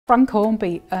Frank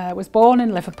Hornby was born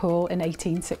in Liverpool in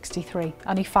 1863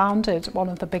 and he founded one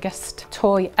of the biggest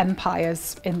toy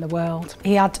empires in the world.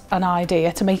 He had an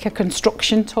idea to make a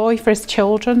construction toy for his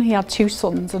children. He had 2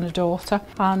 sons and a daughter,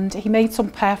 and he made some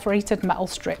perforated metal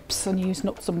strips and used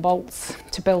nuts and bolts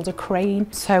to build a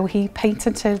crane. So he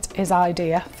patented his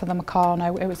idea for the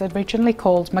Meccano. It was originally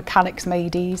called Mechanics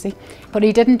Made Easy, but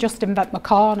he didn't just invent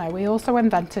Meccano, he also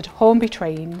invented Hornby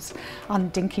trains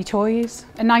and dinky toys.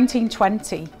 In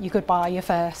 1920 you could buy your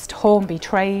first Hornby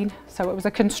train, so it was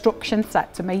a construction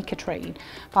set to make a train.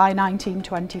 By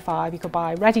 1925 you could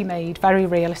buy ready-made, very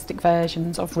realistic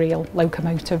versions of real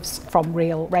locomotives from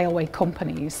real railway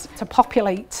companies. To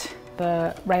populate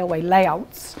the railway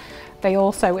layouts, they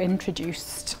also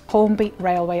introduced Hornby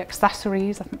railway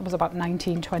accessories. I think it was about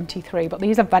 1923, but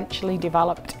these eventually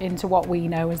developed into what we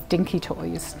know as dinky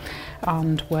toys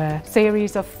and were a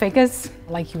series of figures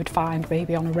like you would find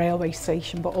maybe on a railway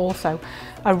station, but also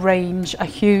a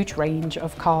huge range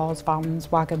of cars,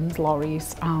 vans, wagons,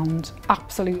 lorries, and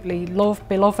absolutely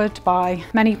beloved by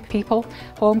many people.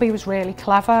 Hornby was really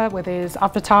clever with his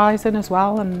advertising as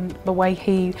well, and the way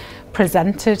he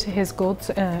presented his goods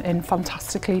in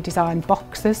fantastically designed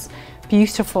boxes.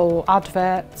 Beautiful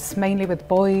adverts, mainly with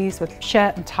boys with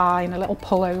shirt and tie and a little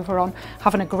pullover on,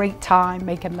 having a great time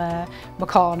making their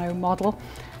Meccano model.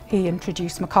 He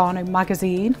introduced Meccano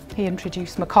magazine, he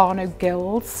introduced Meccano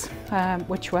guilds,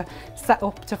 which were set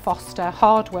up to foster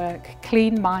hard work,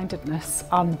 clean-mindedness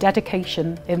and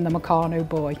dedication in the Meccano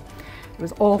boy. It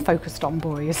was all focused on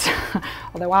boys,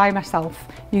 although I myself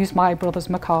used my brother's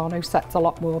Meccano sets a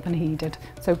lot more than he did,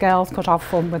 so girls could have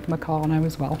fun with Meccano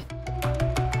as well.